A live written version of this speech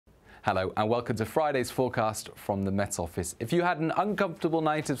Hello and welcome to Friday's forecast from the Met Office. If you had an uncomfortable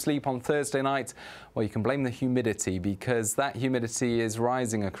night of sleep on Thursday night, well, you can blame the humidity because that humidity is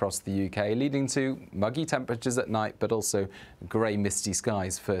rising across the UK, leading to muggy temperatures at night, but also grey, misty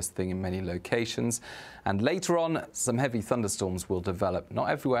skies first thing in many locations. And later on, some heavy thunderstorms will develop. Not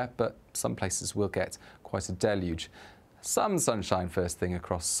everywhere, but some places will get quite a deluge. Some sunshine first thing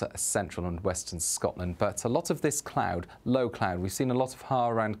across central and western Scotland, but a lot of this cloud, low cloud. We've seen a lot of hail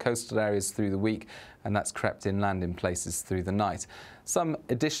around coastal areas through the week, and that's crept inland in places through the night. Some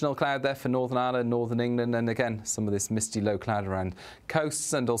additional cloud there for Northern Ireland, Northern England, and again, some of this misty low cloud around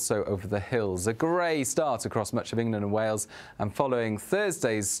coasts and also over the hills. A grey start across much of England and Wales, and following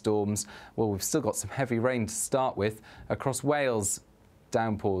Thursday's storms, well, we've still got some heavy rain to start with across Wales.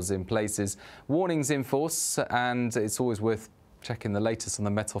 Downpours in places, warnings in force, and it's always worth checking the latest on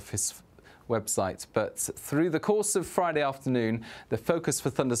the Met Office website. But through the course of Friday afternoon, the focus for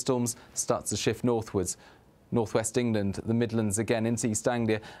thunderstorms starts to shift northwards. Northwest England, the Midlands again into East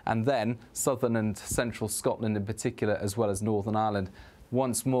Anglia, and then southern and central Scotland in particular, as well as Northern Ireland.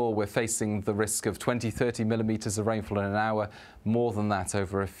 Once more, we're facing the risk of 20–30 millimetres of rainfall in an hour, more than that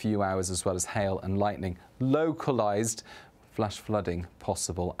over a few hours, as well as hail and lightning. Localised flash flooding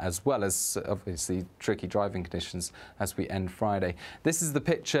possible, as well as obviously tricky driving conditions as we end Friday. This is the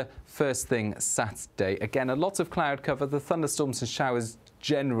picture first thing Saturday. Again, a lot of cloud cover, the thunderstorms and showers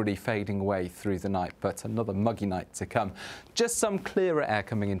generally fading away through the night, but another muggy night to come. Just some clearer air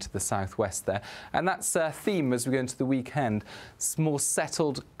coming into the southwest there, and that's a theme as we go into the weekend. More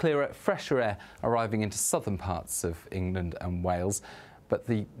settled, clearer, fresher air arriving into southern parts of England and Wales. But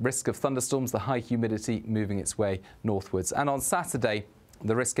the risk of thunderstorms, the high humidity moving its way northwards. And on Saturday,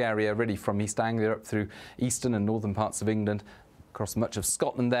 the risk area really from East Anglia up through eastern and northern parts of England, across much of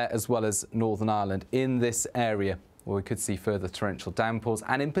Scotland there, as well as Northern Ireland. In this area, where we could see further torrential downpours,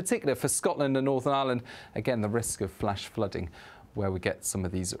 and in particular for Scotland and Northern Ireland, again, the risk of flash flooding, where we get some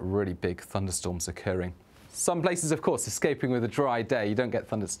of these really big thunderstorms occurring. Some places, of course, escaping with a dry day. You don't get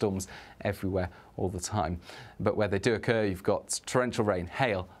thunderstorms everywhere all the time. But where they do occur, you've got torrential rain,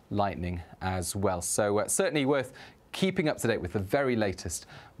 hail, lightning as well. So certainly worth keeping up to date with the very latest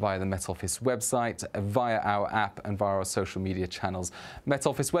via the Met Office website, via our app and via our social media channels. Met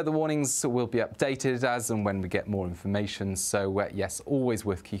Office weather warnings will be updated as and when we get more information. So yes, always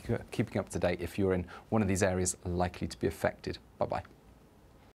worth keeping up to date if you're in one of these areas likely to be affected. Bye-bye.